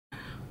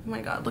Oh my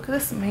god, look at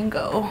this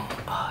mango. Oh,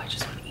 I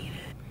just want to eat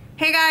it.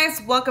 Hey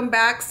guys, welcome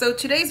back. So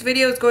today's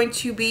video is going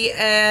to be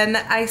an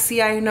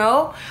I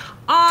know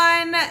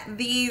on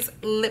these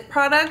lip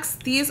products.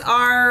 These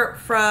are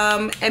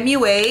from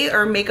MUA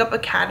or Makeup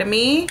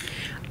Academy.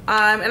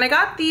 And I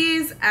got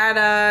these at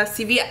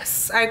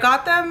CVS. I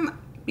got them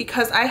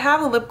because I have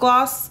a lip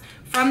gloss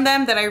from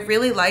them that I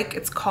really like.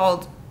 It's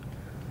called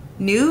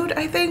Nude,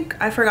 I think.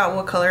 I forgot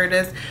what color it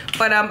is,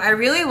 but I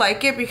really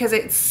like it because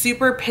it's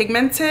super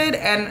pigmented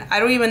and I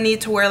don't even need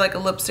to wear like a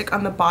lipstick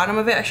on the bottom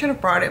of it. I should have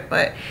brought it,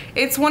 but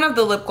it's one of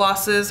the lip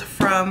glosses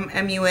from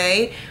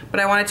MUA, but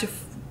I wanted to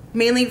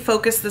mainly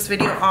focus this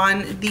video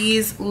on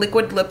these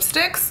liquid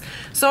lipsticks.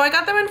 So I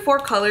got them in 4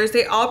 colors.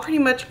 They all pretty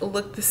much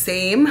look the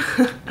same.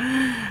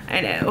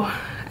 I know,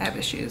 I have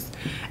issues.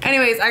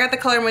 Anyways, I got the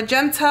color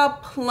Magenta,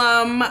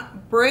 Plum,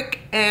 Brick,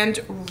 and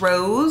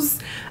Rose.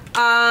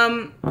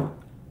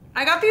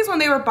 I got these when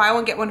they were buy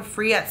one get one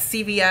free at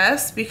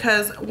CVS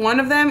because one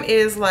of them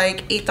is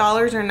like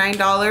 $8 or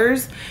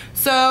 $9.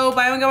 So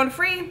buy one get one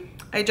free.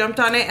 I jumped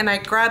on it and I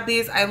grabbed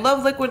these. I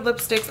love liquid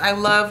lipsticks. I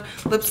love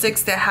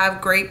lipsticks that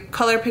have great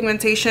color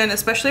pigmentation,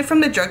 especially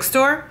from the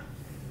drugstore.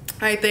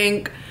 I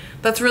think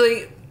that's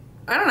really,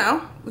 I don't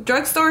know,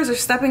 drugstores are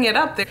stepping it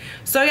up there.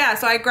 So yeah,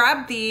 so I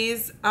grabbed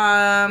these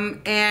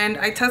and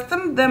I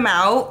tested them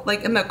out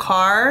like in the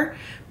car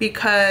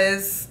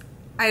because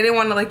I didn't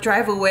want to like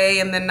drive away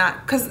and then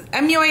not, because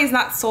MUA is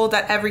not sold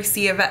at every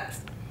CVS.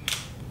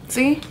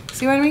 See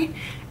what I mean?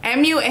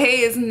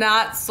 MUA is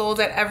not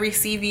sold at every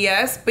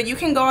CVS, but you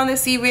can go on the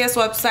CVS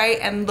website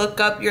and look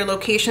up your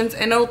locations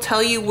and it'll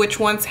tell you which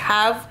ones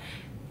have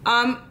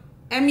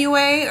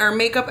MUA or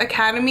Makeup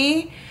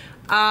Academy.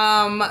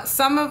 Some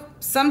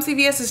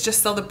CVS's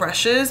just sell the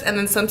brushes, and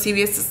then some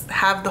CVS's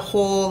have the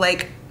whole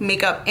like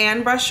makeup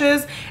and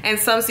brushes, and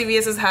some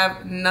CVS's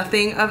have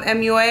nothing of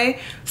MUA.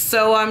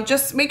 So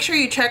just make sure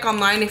you check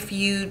online if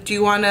you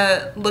do want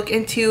to look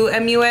into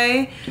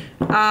MUA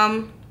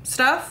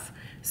stuff.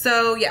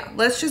 So yeah,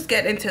 let's just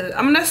get into it.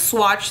 I'm gonna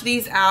swatch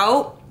these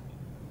out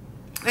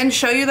and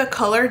show you the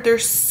color. They're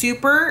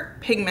super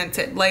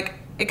pigmented, like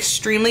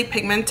extremely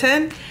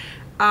pigmented.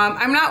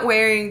 I'm not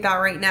wearing that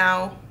right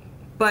now,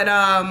 but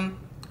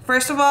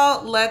first of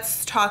all,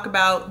 let's talk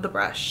about the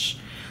brush.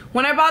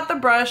 When I bought the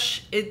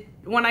brush,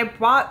 when I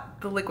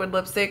bought the liquid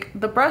lipstick,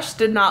 the brush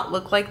did not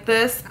look like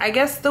this. I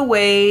guess the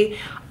way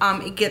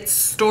it gets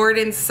stored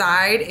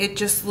inside, it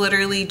just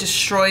literally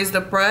destroys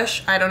the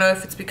brush. I don't know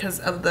if it's because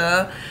of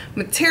the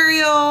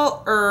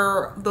material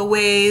or the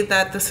way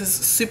that this is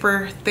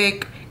super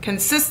thick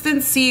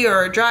consistency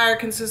or a drier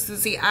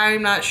consistency.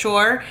 I'm not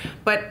sure,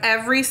 but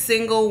every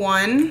single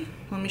one,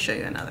 let me show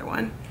you another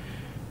one,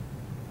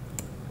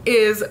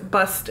 is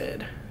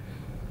busted.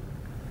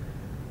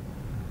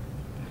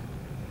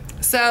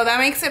 So that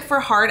makes it for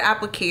hard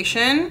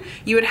application.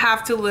 You would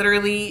have to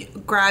literally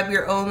grab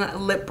your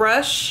own lip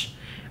brush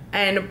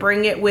and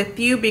bring it with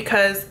you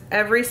because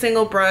every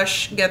single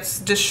brush gets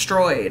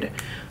destroyed.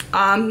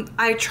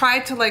 I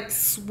tried to like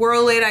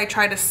swirl it, I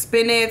tried to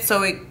spin it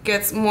so it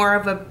gets more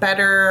of a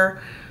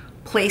better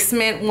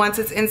placement once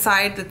it's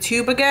inside the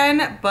tube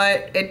again,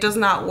 but it does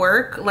not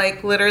work.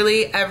 Like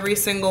literally every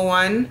single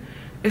one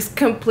is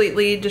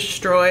completely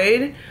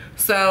destroyed.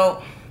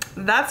 So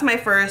that's my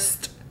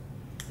first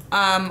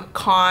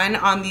con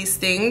on these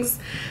things.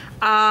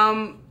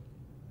 Also,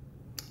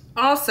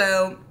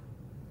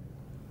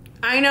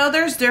 I know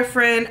there's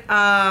different,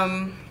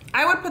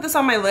 I would put this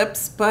on my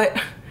lips, but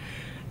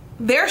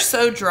they're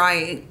so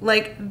drying.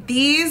 Like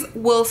these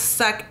will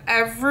suck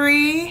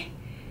every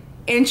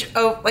inch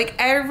of, like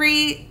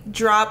every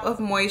drop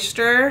of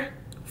moisture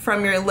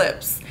from your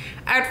lips.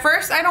 At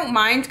first I don't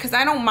mind, because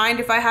I don't mind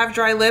if I have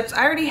dry lips.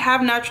 I already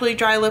have naturally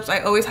dry lips. I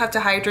always have to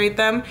hydrate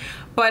them.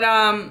 But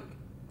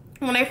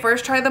when I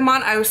first tried them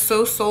on, I was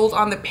so sold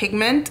on the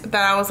pigment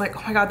that I was like,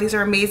 oh my god, these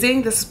are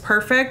amazing, this is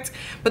perfect.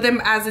 But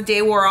then as the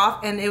day wore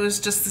off and it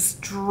was just this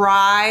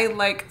dry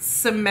like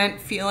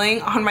cement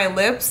feeling on my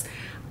lips,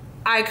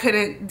 I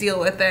couldn't deal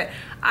with it.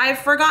 I've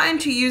forgotten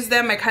to use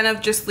them. I kind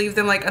of just leave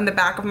them like on the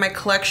back of my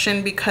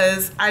collection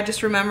because I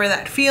just remember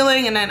that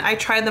feeling. And then I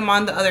tried them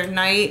on the other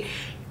night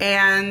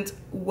and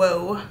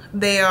whoa,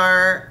 they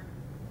are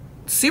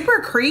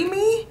super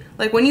creamy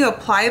like when you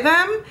apply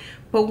them,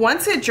 but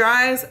once it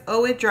dries,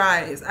 oh, it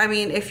dries. I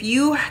mean, if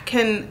you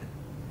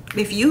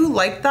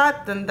like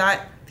that, then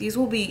these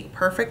will be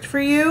perfect for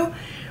you.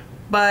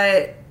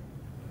 But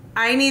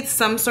I need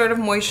some sort of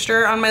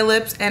moisture on my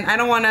lips, and I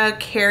don't want to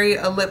carry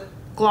a lip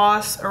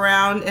gloss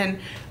around and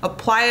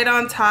apply it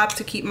on top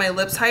to keep my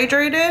lips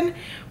hydrated.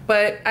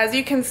 But as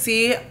you can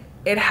see,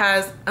 it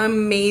has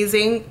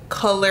amazing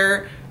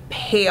color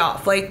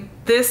payoff.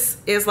 Like this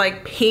is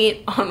like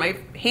paint on my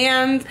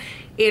hands.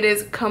 It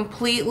is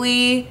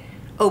completely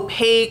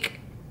opaque,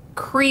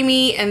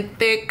 creamy and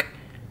thick,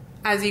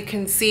 as you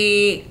can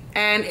see,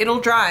 and it'll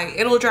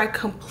dry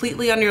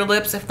completely on your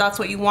lips if that's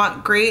what you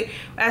want. Great.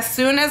 As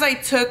soon as I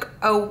took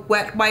a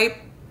wet wipe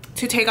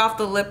to take off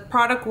the lip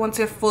product, once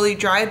it fully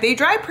dried, they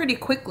dry pretty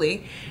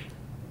quickly.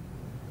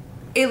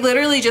 It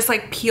literally just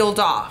like peeled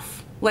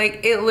off.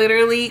 Like it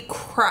literally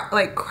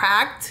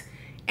cracked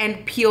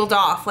and peeled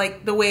off.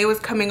 Like the way it was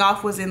coming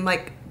off was in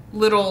like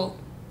little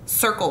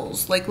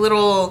circles, like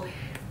little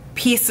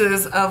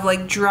pieces of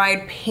like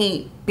dried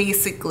paint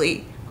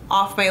basically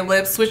off my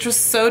lips, which was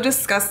so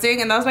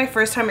disgusting. And that was my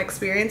first time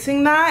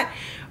experiencing that.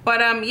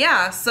 But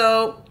yeah,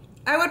 so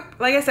I would,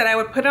 like I said, I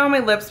would put it on my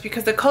lips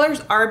because the colors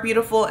are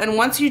beautiful, and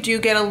once you do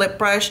get a lip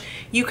brush,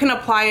 you can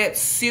apply it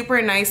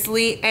super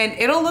nicely and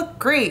it'll look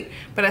great.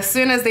 But as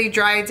soon as they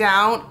dry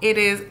down, it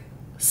is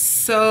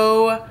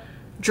so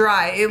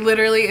dry. It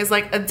literally is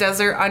like a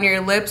desert on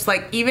your lips.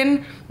 Like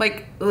even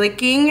like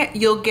licking,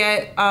 you'll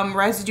get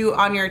residue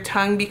on your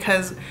tongue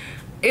because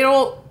it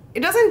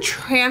doesn't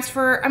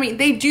transfer. I mean,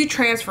 they do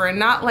transfer,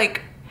 not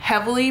like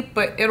heavily,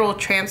 but it'll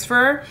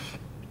transfer.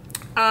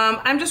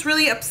 I'm just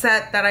really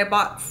upset that I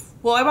bought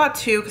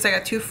two because I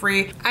got 2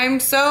 free. I'm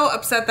so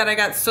upset that I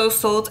got so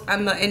sold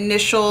on the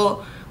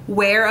initial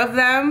wear of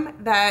them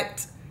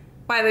that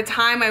by the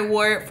time I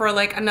wore it for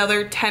like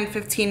another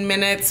 10-15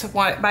 minutes,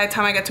 by the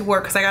time I got to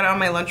work, because I got it on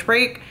my lunch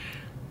break,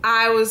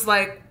 I was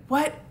like,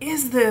 what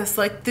is this?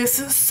 Like, this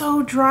is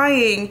so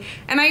drying.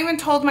 And I even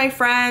told my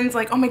friends,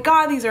 like, oh my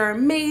God, these are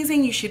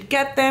amazing, you should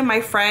get them.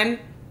 My friend,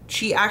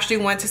 she actually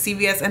went to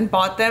CVS and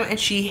bought them and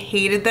she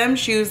hated them.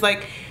 She was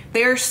like,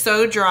 they are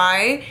so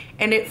dry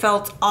and it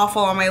felt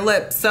awful on my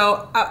lips.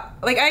 So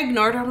like I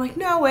ignored her. I'm like,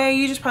 no way,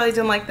 you just probably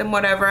didn't like them,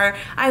 whatever.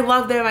 I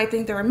love them, I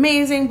think they're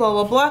amazing, blah,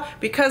 blah, blah.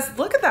 Because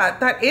look at that,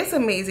 that is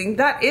amazing.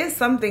 That is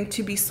something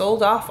to be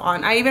sold off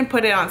on. I even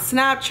put it on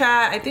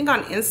Snapchat, I think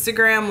on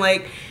Instagram,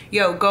 like,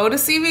 yo, go to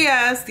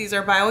CVS. These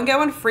are buy one, get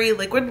one free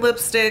liquid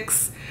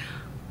lipsticks.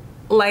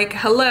 Like,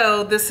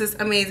 hello, this is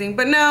amazing.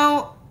 But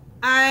no,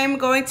 I'm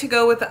going to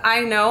go with the I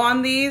know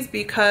on these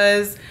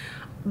because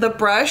the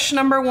brush,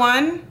 number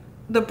one,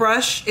 the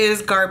brush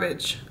is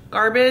garbage.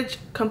 Garbage,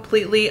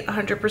 completely,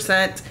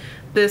 100%.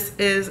 This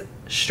is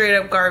straight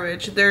up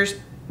garbage. There's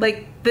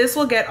like, this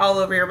will get all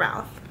over your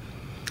mouth.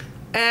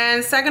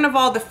 And second of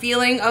all, the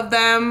feeling of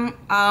them,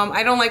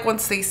 I don't like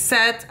once they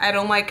set. I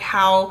don't like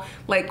how,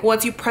 like,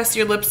 once you press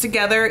your lips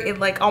together, it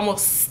like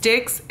almost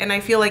sticks, and I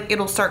feel like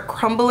it'll start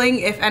crumbling,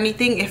 if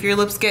anything, if your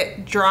lips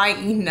get dry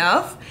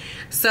enough.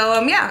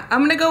 So yeah, I'm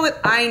gonna go with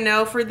I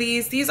know for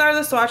these. These are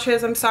the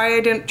swatches. I'm sorry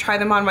I didn't try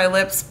them on my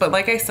lips, but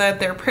like I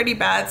said, they're pretty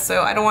bad,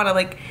 so I don't wanna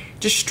like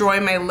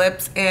destroy my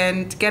lips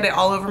and get it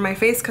all over my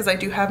face because I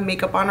do have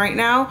makeup on right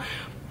now.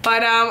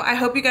 But I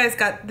hope you guys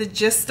got the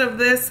gist of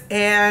this,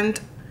 and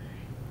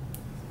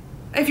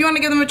if you want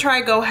to give them a try,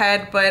 go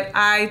ahead, but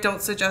I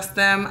don't suggest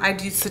them. I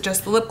do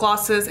suggest the lip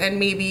glosses and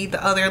maybe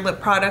the other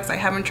lip products. I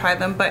haven't tried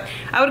them, but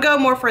I would go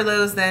more for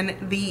those than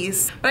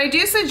these. But I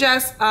do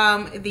suggest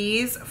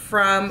these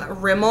from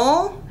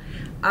Rimmel.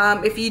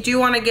 If you do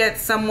want to get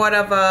somewhat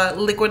of a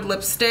liquid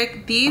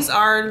lipstick, these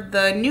are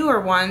the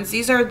newer ones.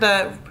 These are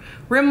the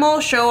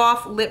Rimmel Show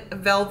Off Lip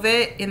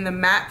Velvet in the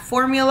matte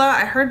formula.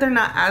 I heard they're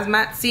not as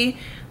matte. See,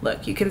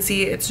 look, you can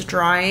see it's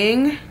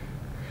drying.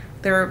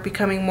 They're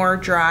becoming more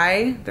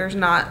dry. There's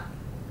not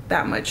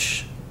that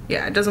much,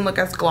 yeah, it doesn't look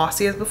as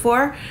glossy as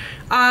before.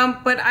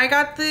 But I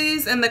got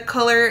these in the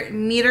color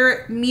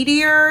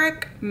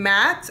Meteoric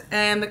Matte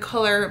and the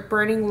color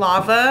Burning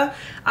Lava.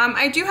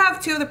 I do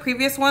have 2 of the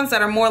previous ones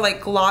that are more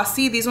like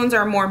glossy. These ones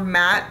are more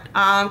matte.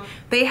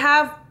 They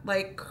have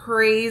like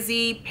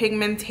crazy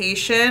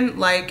pigmentation,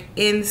 like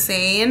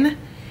insane,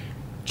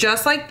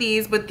 just like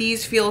these, but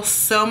these feel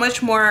so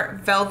much more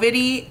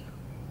velvety,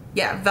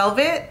 yeah,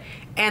 velvet.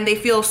 And they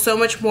feel so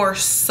much more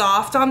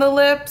soft on the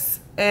lips,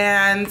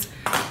 and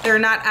they're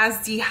not as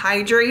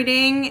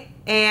dehydrating,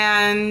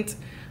 and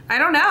I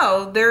don't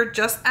know, they're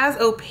just as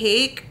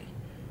opaque.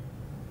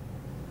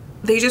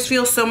 They just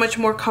feel so much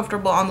more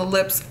comfortable on the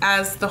lips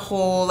as the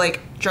whole like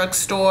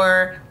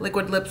drugstore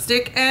liquid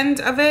lipstick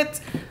end of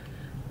it.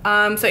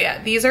 So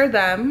yeah, these are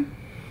them.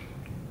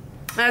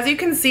 As you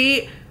can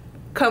see,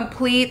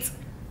 complete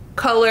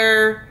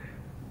color,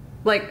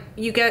 like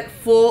you get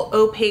full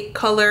opaque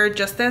color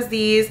just as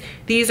these.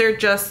 These are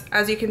just,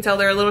 as you can tell,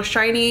 they're a little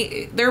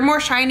shiny. They're more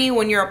shiny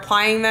when you're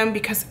applying them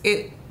because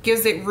it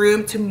gives it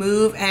room to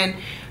move and,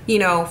 you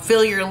know,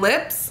 fill your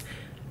lips.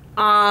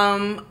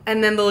 And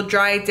then they'll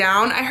dry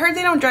down. I heard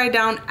they don't dry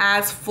down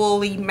as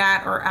fully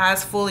matte or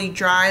as fully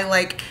dry.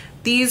 Like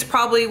these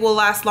probably will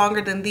last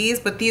longer than these,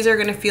 but these are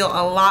gonna feel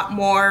a lot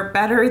more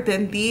better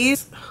than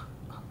these.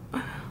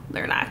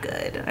 They're not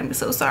good. I'm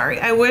so sorry.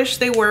 I wish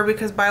they were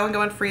because buy one get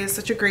one free is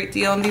such a great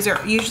deal, and these are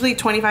usually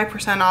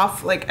 25%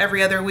 off like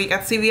every other week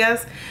at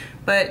CVS,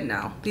 but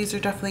no, these are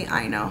definitely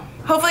I know.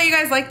 Hopefully you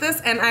guys like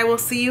this, and I will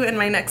see you in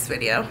my next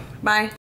video. Bye.